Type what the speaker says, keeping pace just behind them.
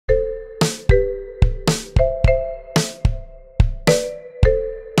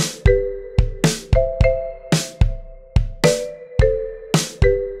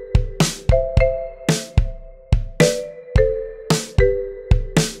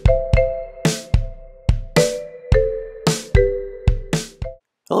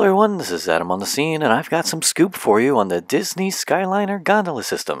Hello everyone, this is Adam on the scene, and I've got some scoop for you on the Disney Skyliner Gondola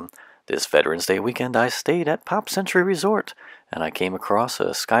system. This Veterans Day weekend I stayed at Pop Century Resort, and I came across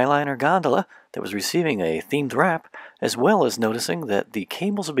a Skyliner Gondola that was receiving a themed wrap, as well as noticing that the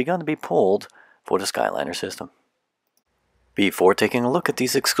cables have begun to be pulled for the Skyliner system. Before taking a look at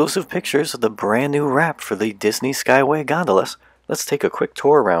these exclusive pictures of the brand new wrap for the Disney Skyway gondolas, let's take a quick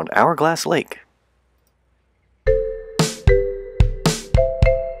tour around Hourglass Lake.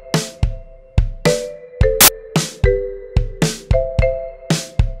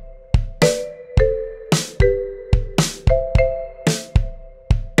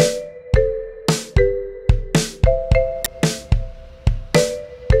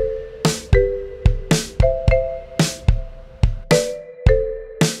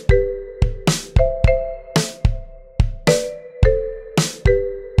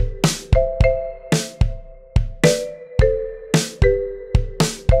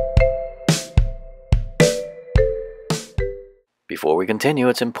 Before we continue,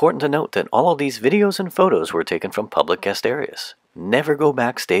 it's important to note that all of these videos and photos were taken from public guest areas. Never go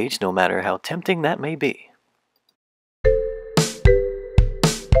backstage, no matter how tempting that may be.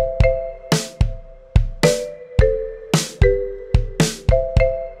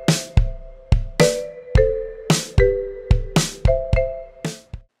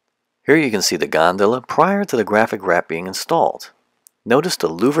 Here you can see the gondola prior to the graphic wrap being installed. Notice the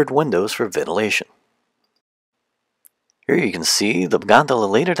louvered windows for ventilation. Here you can see the gondola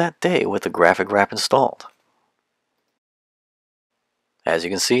later that day with the graphic wrap installed. As you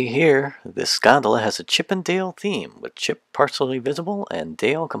can see here, this gondola has a Chip and Dale theme, with Chip partially visible and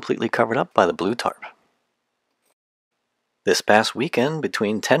Dale completely covered up by the blue tarp. This past weekend,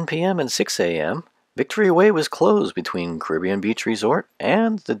 between 10 p.m. and 6 a.m., Victory Way was closed between Caribbean Beach Resort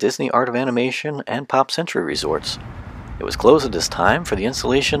and the Disney Art of Animation and Pop Century Resorts. It was closed at this time for the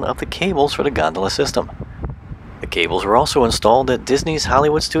installation of the cables for the gondola system. The cables were also installed at Disney's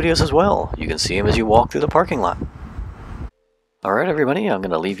Hollywood Studios as well. You can see them as you walk through the parking lot. Alright everybody, I'm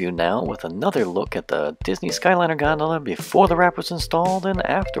going to leave you now with another look at the Disney Skyliner Gondola before the wrap was installed and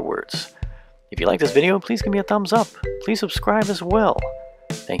afterwards. If you like this video, please give me a thumbs up. Please subscribe as well.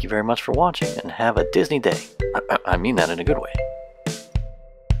 Thank you very much for watching and have a Disney day. I mean that in a good way.